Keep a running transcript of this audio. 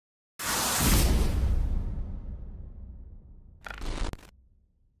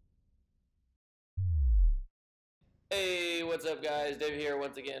Hey, what's up guys? Dave here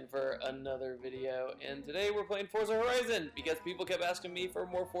once again for another video, and today we're playing Forza Horizon because people kept asking me for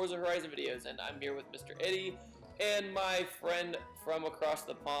more Forza Horizon videos, and I'm here with Mr. Eddie and my friend from across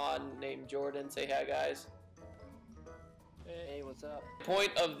the pond named Jordan. Say hi guys. Hey, what's up? The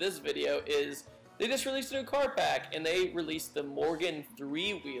point of this video is they just released a new car pack, and they released the Morgan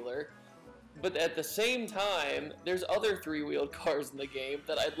three-wheeler, but at the same time there's other three-wheeled cars in the game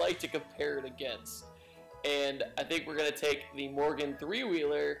that I'd like to compare it against. And I think we're going to take the Morgan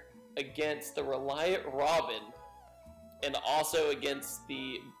three-wheeler against the Reliant Robin, and also against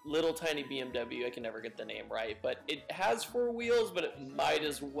the little tiny BMW. I can never get the name right, but it has four wheels, but it might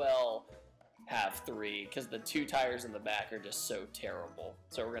as well have three, because the two tires in the back are just so terrible.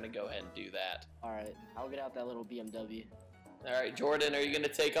 So we're going to go ahead and do that. Alright, I'll get out that little BMW. Alright, Jordan, are you going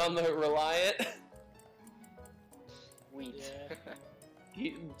to take on the Reliant? Sweet. Yeah.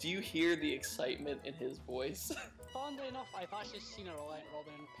 Do you hear the excitement in his voice? Funnily enough, I've actually seen a Reliant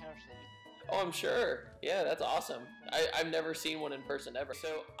Robin in person. Oh, I'm sure. Yeah, that's awesome. I've never seen one in person ever.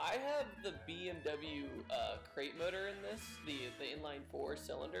 So I have the BMW crate motor in this, the inline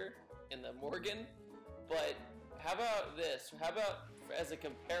 4-cylinder in the Morgan. But how about this? How about, as a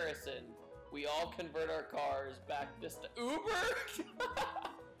comparison, we all convert our cars back just to Uber?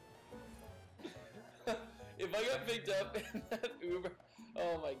 If I got picked up in that Uber,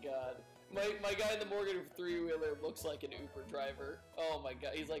 oh my god. My guy in the Morgan three-wheeler looks like an Uber driver. Oh my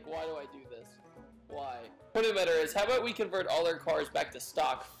god, he's like, why do I do this? Why? Point of the matter is, how about we convert all our cars back to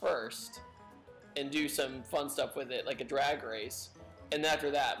stock first and do some fun stuff with it, like a drag race, and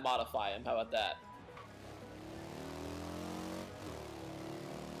after that, modify them. How about that?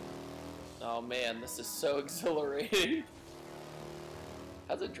 Oh man, this is so exhilarating.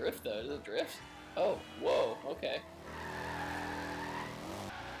 How's it drift though? Does it drift? Oh, whoa, okay.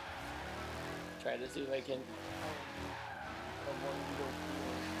 Try to see if I can.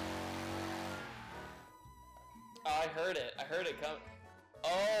 Oh, I heard it. I heard it come.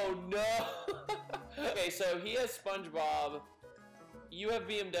 Oh no! Okay, so he has SpongeBob. You have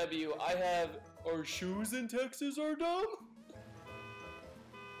BMW. I have. Our shoes in Texas are dumb?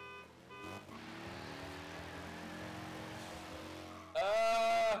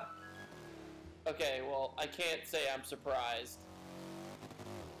 Okay, well, I can't say I'm surprised.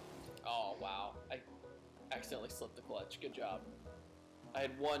 Oh, wow. I accidentally slipped the clutch. Good job. I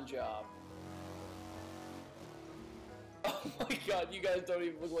had one job. Oh my god, you guys don't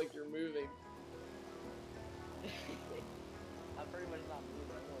even look like you're moving. I'm pretty much not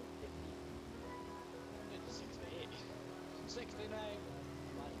moving, I'm only 50. 68. 69.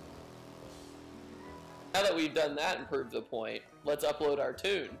 Now that we've done that and proved the point, let's upload our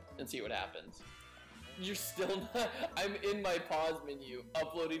tune and see what happens. You're still not. I'm in my pause menu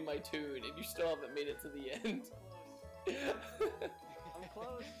uploading my tune, and you still haven't made it to the end. I'm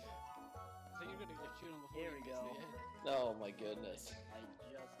close. So you're gonna get tune on before Here we you get go. to the end. Oh my goodness. I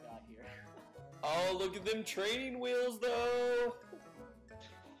just got here. Oh, look at them training wheels, though.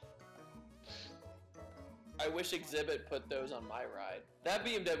 I wish Exhibit put those on my ride. That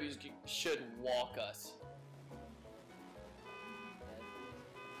BMW should walk us.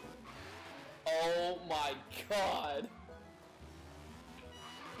 Oh my god.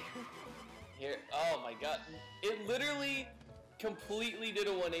 Here, oh my god. It literally completely did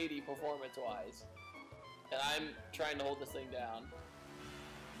a 180 performance-wise. And I'm trying to hold this thing down.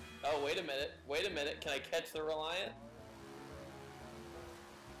 Oh, wait a minute. Wait a minute. Can I catch the Reliant?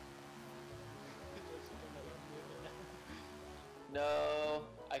 No,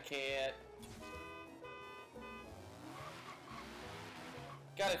 I can't.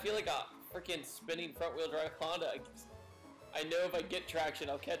 God, I feel like a freaking spinning front-wheel drive Honda. I know if I get traction,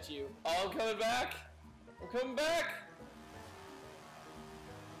 I'll catch you. Oh, I'm coming back! I'm coming back!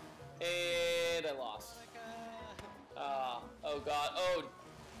 And I lost. Oh god, oh!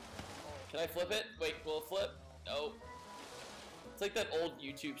 Can I flip it? Wait, will it flip? No. It's like that old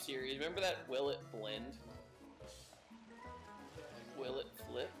YouTube series. Remember that Will It Blend? Will it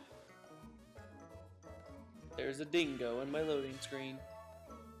flip? There's a dingo in my loading screen.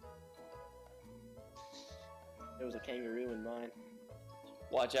 There was a kangaroo in mine.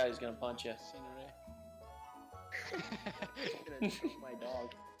 Watch out, he's gonna punch you. Scenery. I'm gonna choke my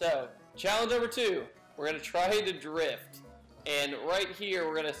dog. So, challenge number 2. We're gonna try to drift. And right here,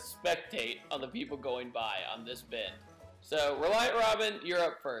 we're gonna spectate on the people going by on this bend. So, Reliant Robin, you're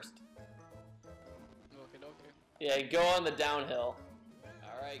up first. Okay. Yeah, go on the downhill.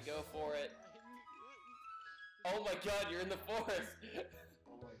 Alright, go for it. Oh my god, you're in the forest!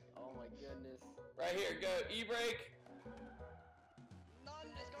 Oh my goodness. Right here, go. E-brake. None,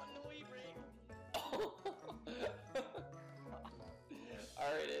 it's got no e-brake. Oh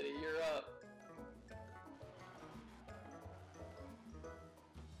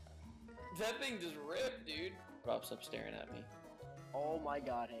That thing just ripped, dude. Rob's up staring at me. Oh my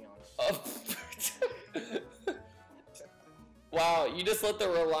god, hang on. Oh. Wow, you just let the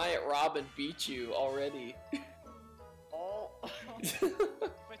Reliant Robin beat you already. Oh. If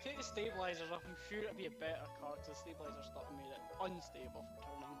I take the stabilizers off, I'm sure it'll be a better car because the stabilizers started made it unstable for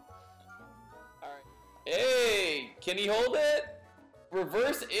turning. Alright. Hey, can he hold it?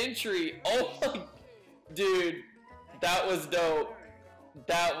 Reverse entry. Oh my, dude, that was dope.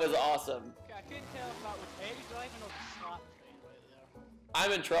 That was awesome. Okay, I couldn't tell if that was Eddie driving or the slap train right there.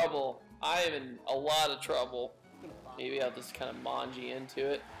 I'm in trouble. I am in a lot of trouble. Maybe I'll just kind of manji into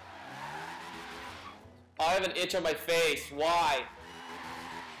it. Oh, I have an itch on my face. Why?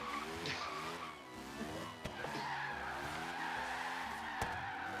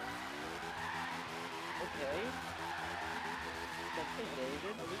 Okay. Okay,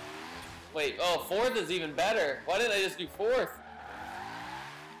 David. Wait, oh, fourth is even better. Why didn't I just do fourth?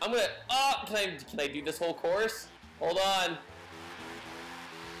 I'm gonna, oh, can I do this whole course? Hold on.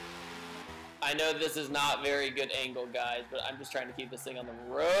 I know this is not very good angle, guys, but I'm just trying to keep this thing on the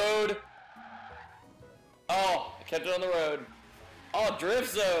road. Oh, I kept it on the road. Oh,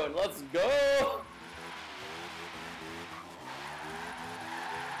 drift zone, let's go.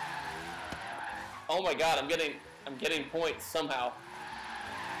 Oh my god, I'm getting points somehow.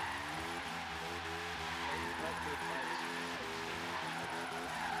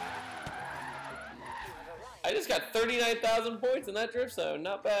 I just got 39,000 points in that drift zone,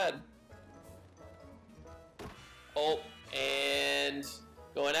 not bad. Oh, and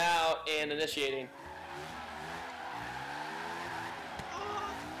going out and initiating.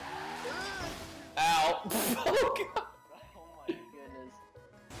 Ow. Oh god. Oh my goodness.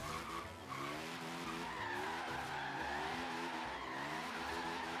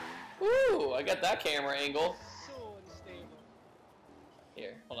 Woo, I got that camera angle. So unstable.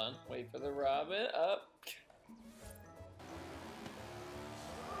 Here, hold on. Wait for the Robin. Up.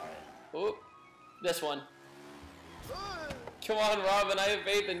 Oop. This one. Come on, Robin, I have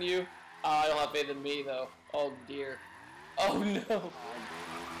faith in you. I don't have faith in me, though. Oh, dear. Oh, no.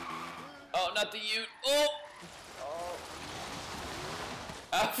 Oh, not the Ute. Oh!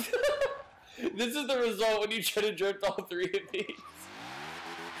 This is the result when you try to drift all three of these.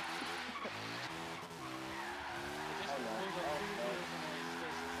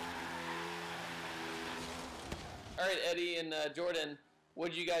 Alright, Eddie and Jordan,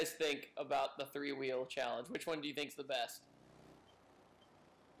 what do you guys think about the three-wheel challenge? Which one do you think's the best?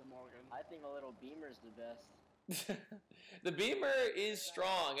 The Morgan. I think a little Beamer's the best. The Beamer is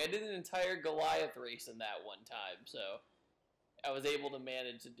strong. I did an entire Goliath race in that one time, so I was able to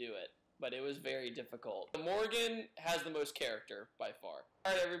manage to do it, but it was very difficult. The Morgan has the most character by far.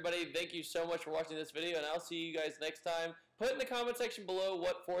 Alright everybody, thank you so much for watching this video, and I'll see you guys next time. Put in the comment section below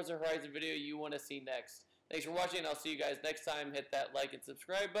what Forza Horizon video you want to see next. Thanks for watching, and I'll see you guys next time. Hit that like and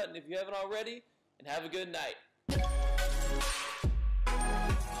subscribe button if you haven't already, and have a good night.